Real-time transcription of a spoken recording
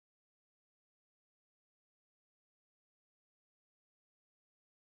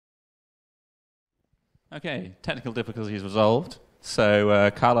Okay, technical difficulties resolved.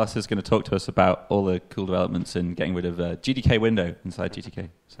 So Carlos is going to talk to us about all the cool developments in getting rid of GdkWindow inside GTK.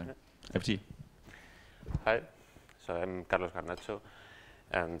 So over to you. Hi, so I'm Carlos Garnacho,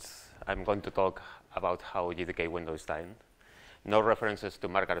 and I'm going to talk about how GdkWindow is dying. No references to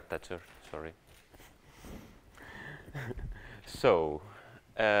Margaret Thatcher, sorry. So,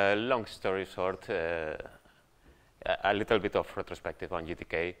 long story short, a little bit of retrospective on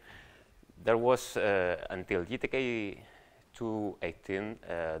GTK. There was, until GTK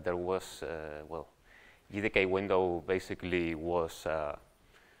 2.18, there was, well, GdkWindow basically was a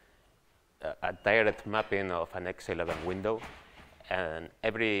direct mapping of an X11 window, and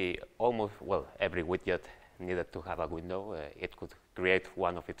every widget needed to have a window. It could create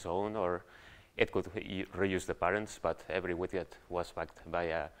one of its own, or it could reuse the parents, but every widget was backed by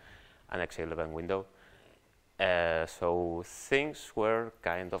an X11 window. So things were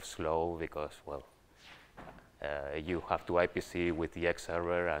kind of slow because, well, you have to IPC with the X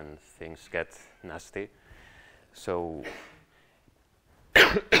server and things get nasty. So,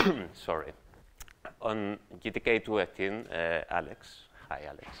 sorry. On GTK 2.18, Alex, hi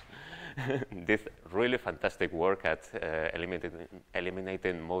Alex, did really fantastic work at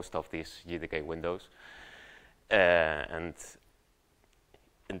eliminating most of these GDK windows. And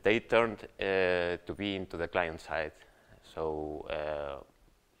they turned to be into the client side. So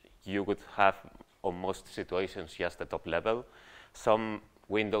you would have, on most situations, just the top level. Some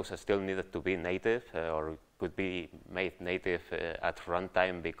windows still needed to be native or could be made native at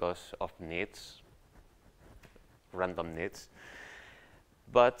runtime because of needs, random needs.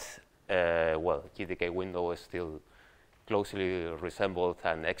 But, well, GdkWindow still closely resembled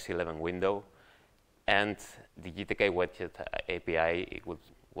an X11 window, and the GtkWidget API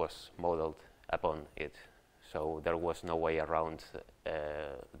was modeled upon it. So there was no way around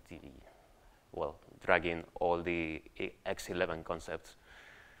dragging all the X11 concepts.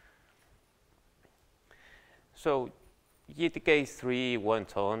 So GTK 3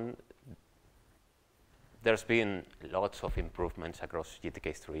 went on. There's been lots of improvements across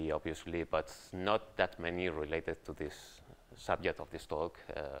GTK 3, obviously, but not that many related to this subject of this talk.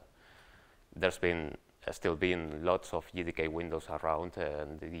 There's been still been lots of GDK windows around,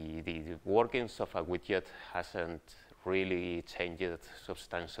 and the workings of a widget hasn't really changed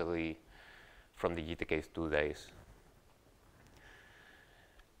substantially from the GTK 2 days.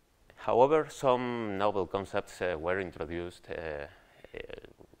 However, some novel concepts were introduced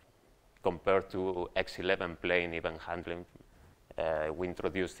compared to X11 plain event handling. We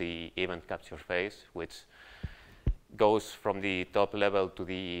introduced the event capture phase, which goes from the top level to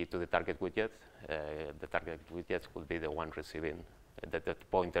the target widget. The target widget will be the one receiving that the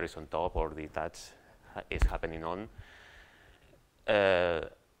pointer is on top or the touch is happening on.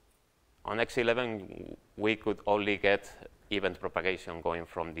 On X11, we could only get event propagation going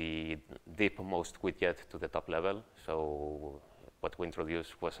from the deepmost widget to the top level. So what we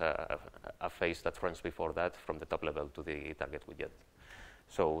introduced was a phase that runs before that from the top level to the target widget.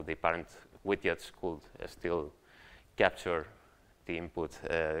 So the parent widgets could still capture the input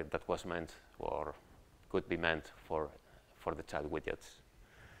that was meant or could be meant for the child widgets.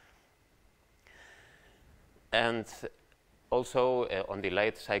 And also on the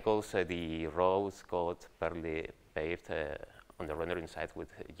late cycles, the roads got barely paved on the rendering side with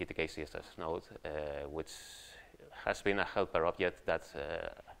GTK CSS node, which has been a helper object that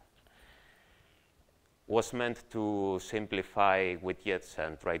was meant to simplify widgets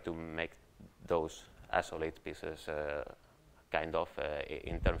and try to make those isolate pieces kind of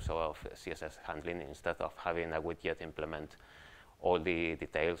in terms of CSS handling, instead of having a widget implement all the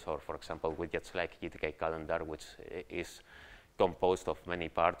details, or for example widgets like GTK calendar, which is composed of many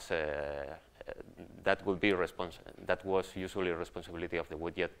parts. That was usually a responsibility of the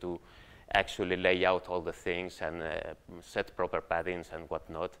widget to actually lay out all the things and set proper paddings and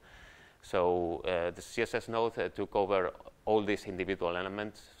whatnot. So the CSS node took over all these individual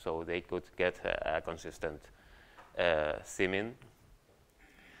elements so they could get a consistent theming.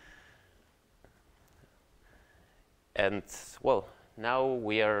 And well, now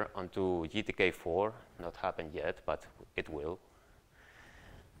we are onto GTK 4, not happened yet, but it will.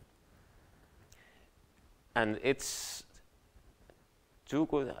 And it's too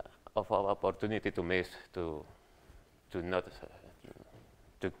good of an opportunity to miss to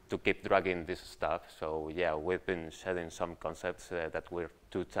keep dragging this stuff. So yeah, we've been shedding some concepts that were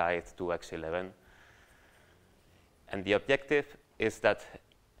too tight to X11. And the objective is that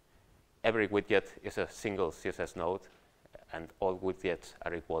every widget is a single CSS node, and all widgets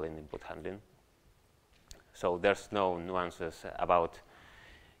are equal in input handling. So there's no nuances about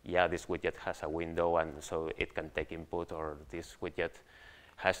yeah, this widget has a window, and so it can take input, or this widget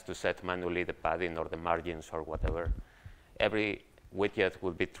has to set manually the padding or the margins or whatever. Every widget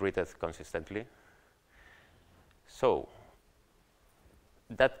will be treated consistently. So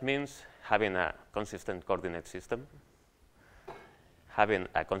that means having a consistent coordinate system, having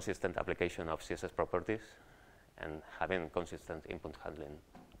a consistent application of CSS properties, and having consistent input handling.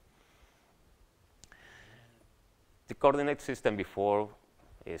 The coordinate system before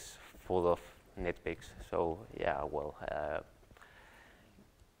is full of nitpicks. So yeah, well,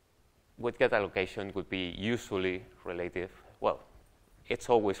 widget allocation would be usually relative. Well, it's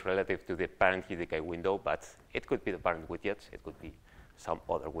always relative to the parent GdkWindow, but it could be the parent widgets. It could be some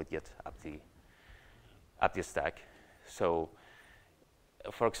other widget up the stack. So,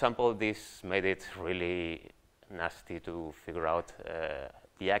 for example, this made it really nasty to figure out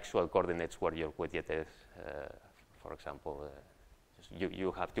the actual coordinates where your widget is. For example,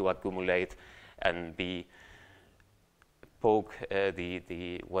 you have to accumulate and poke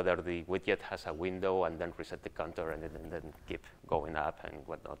whether the widget has a window, and then reset the counter, and then keep going up and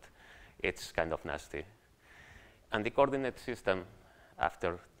whatnot. It's kind of nasty. And the coordinate system,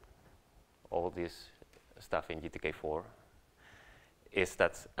 after all this stuff in GTK4, is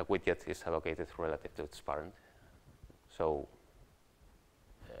that a widget is allocated relative to its parent. So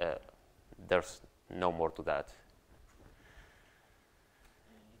there's no more to that.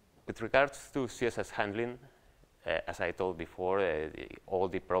 With regards to CSS handling, as I told before, all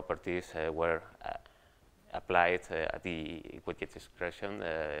the properties were applied at the widget discretion.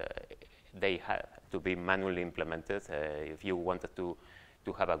 They had to be manually implemented. If you wanted to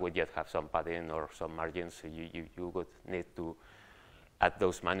have a widget have some padding or some margins, you would need to add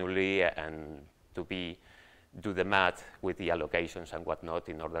those manually and to do the math with the allocations and whatnot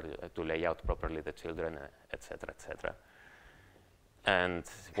in order to lay out properly the children, etc., etc. And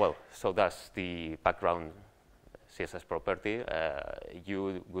well, so that's the background CSS property.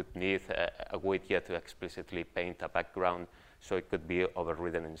 You would need a widget to explicitly paint a background, so it could be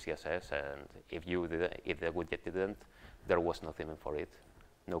overridden in CSS. And if the widget didn't, there was nothing for it,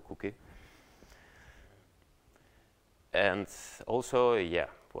 no cookie. And also, yeah,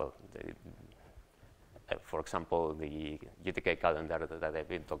 well, for example, the GTK calendar that I've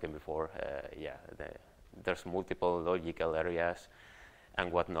been talking before, yeah, there's multiple logical areas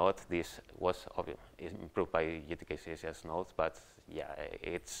and whatnot. This was improved by GTK CSS nodes, but yeah,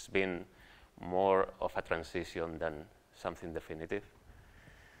 it's been more of a transition than something definitive.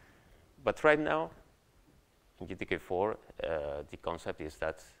 But right now, in GTK4, the concept is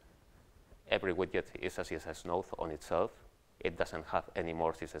that every widget is a CSS node on itself. It doesn't have any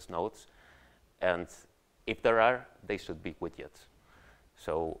more CSS nodes. And if there are, they should be widgets.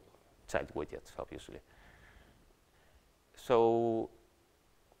 So child widgets, obviously. So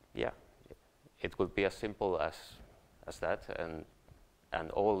yeah, it would be as simple as that.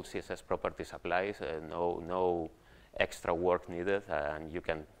 And all CSS properties applies. No extra work needed. And you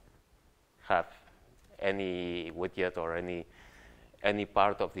can have any widget or any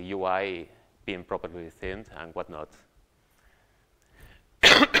part of the UI being properly thinned and whatnot.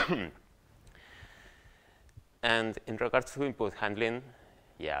 And in regards to input handling,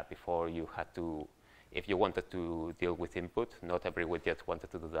 yeah, before you had to, if you wanted to deal with input, not every widget wanted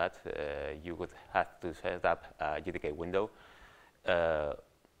to do that. You would have to set up a GdkWindow.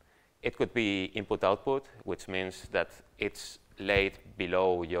 It could be input-output, which means that it's laid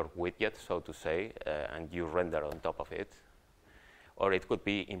below your widget, so to say, and you render on top of it. Or it could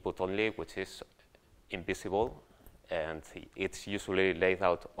be input-only, which is invisible, and it's usually laid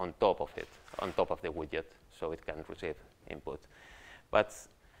out on top of it, on top of the widget, so it can receive input. But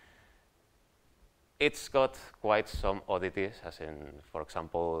it's got quite some oddities, as in, for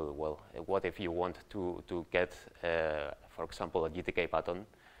example, well, what if you want to get, for example, a GTK button?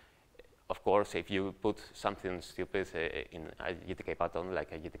 Of course, if you put something stupid in a GTK button,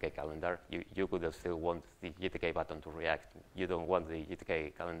 like a GTK calendar, you could still want the GTK button to react. You don't want the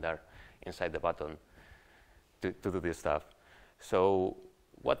GTK calendar inside the button to do this stuff. So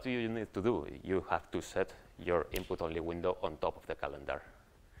what do you need to do? You have to set your input-only window on top of the calendar.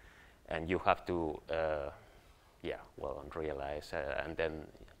 And you have to, yeah, well, realize, and then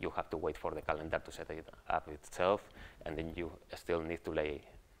you have to wait for the calendar to set it up itself, and then you still need to lay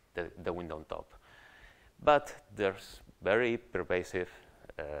the window on top. But there's very pervasive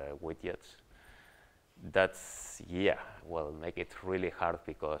widgets that, yeah, well, make it really hard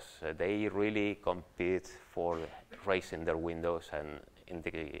because they really compete for raising their windows. And in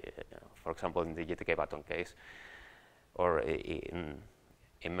the, for example, in the GTK button case, or in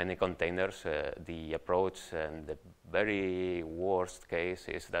in many containers, the approach and the very worst case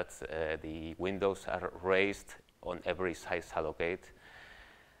is that the windows are raised on every size allocate,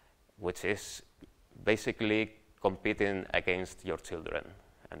 which is basically competing against your children,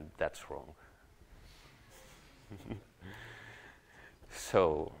 and that's wrong.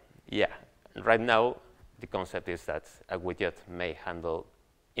 So, yeah, right now, the concept is that a widget may handle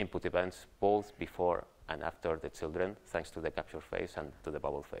input events both before and after the children, thanks to the capture phase and to the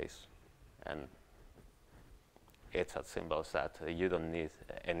bubble phase. And it's as simple as that. You don't need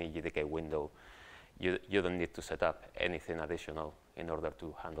any GDK window. You don't need to set up anything additional in order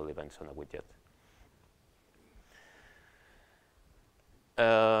to handle events on a widget.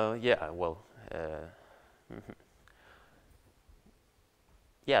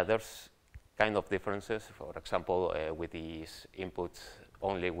 Yeah, there's kind of differences. For example, with these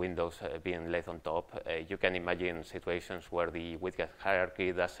input-only windows being laid on top, you can imagine situations where the widget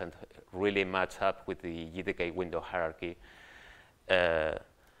hierarchy doesn't really match up with the GDK window hierarchy.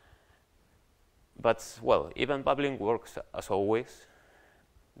 But, well, even bubbling works as always.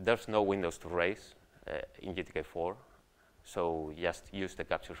 There's no windows to raise in GTK4. So just use the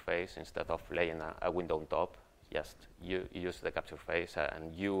capture phase instead of laying a window on top. Just you use the capture phase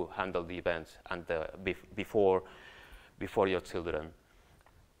and you handle the events and before your children.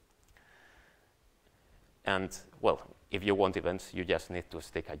 And well, if you want events, you just need to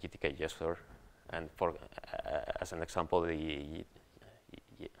stick a GTK gesture. And for as an example,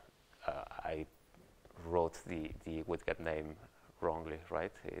 I wrote the widget name wrongly,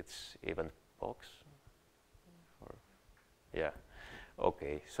 right? It's event box. Yeah.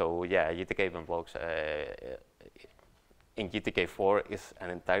 Okay. So yeah, GTK event box in GTK4 is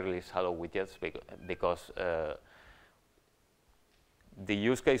an entirely shallow widget because the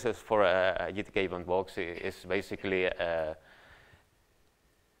use cases for a GTK event box is basically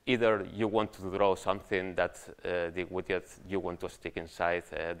either you want to draw something that the widget you want to stick inside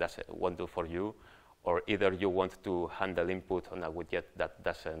won't do for you, or either you want to handle input on a widget that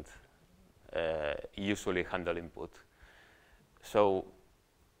doesn't usually handle input. So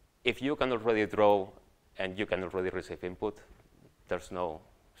if you can already draw and you can already receive input, there's no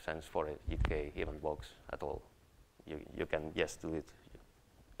sense for a GTK event box at all. You can just do it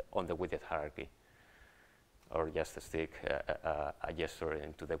on the widget hierarchy, or just stick a gesture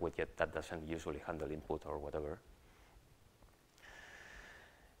into the widget that doesn't usually handle input or whatever.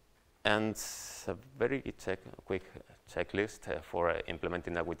 And a very quick checklist for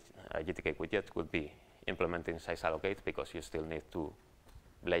implementing a GTK widget would be implementing size allocate, because you still need to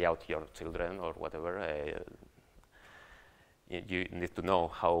lay out your children or whatever. You need to know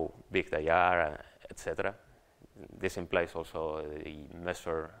how big they are, etc. This implies also the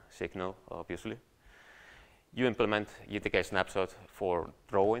measure signal, obviously. You implement GTK snapshot for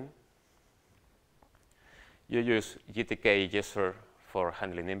drawing. You use GTK gesture for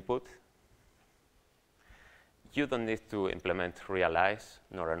handling input. You don't need to implement realize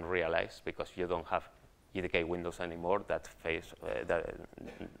nor unrealize, because you don't have GDK windows anymore.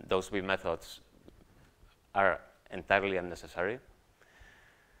 Those B methods are entirely unnecessary.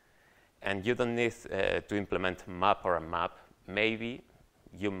 And you don't need to implement map or a map. Maybe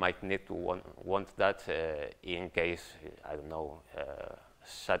you might need to want that in case, I don't know,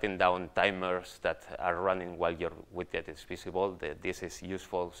 shutting down timers that are running while your widget is visible. This is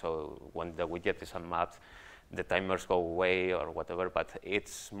useful, so when the widget is unmapped, the timers go away or whatever, but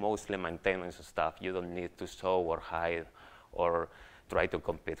it's mostly maintenance stuff. You don't need to show or hide or try to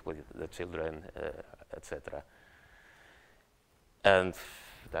compete with the children, etc. And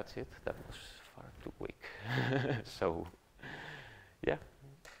that's it. That was far too quick. So, yeah.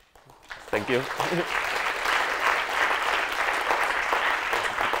 Thank you.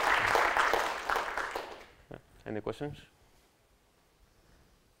 Any questions?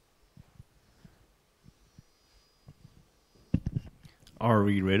 Are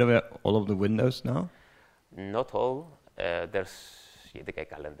we rid of all of the windows now? Not all. There's GDK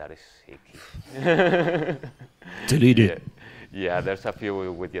calendar is icky. Delete it. Yeah, there's a few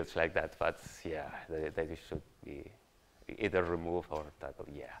widgets like that, but yeah, they should be either removed or tackled.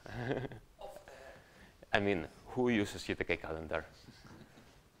 Yeah. I mean, who uses GDK calendar?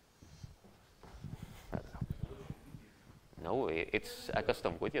 I don't know. No, it's a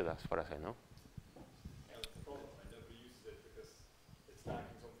custom widget as far as I know.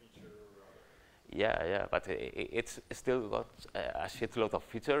 Yeah, but it's still got a shitload of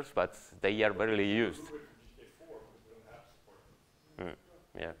features, but they are barely used.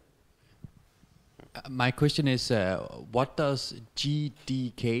 Yeah. My question is, what does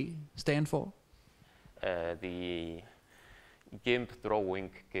GDK stand for? The GIMP drawing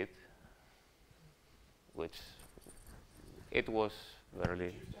kit, which it was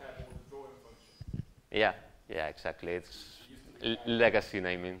very. Yeah, yeah, exactly. It's legacy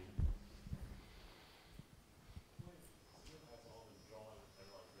naming.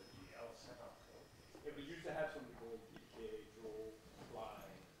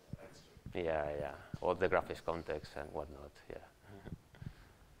 Yeah, yeah. All the graphics context and whatnot, yeah.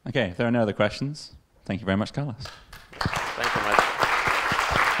 Okay, if there are no other questions, thank you very much, Carlos.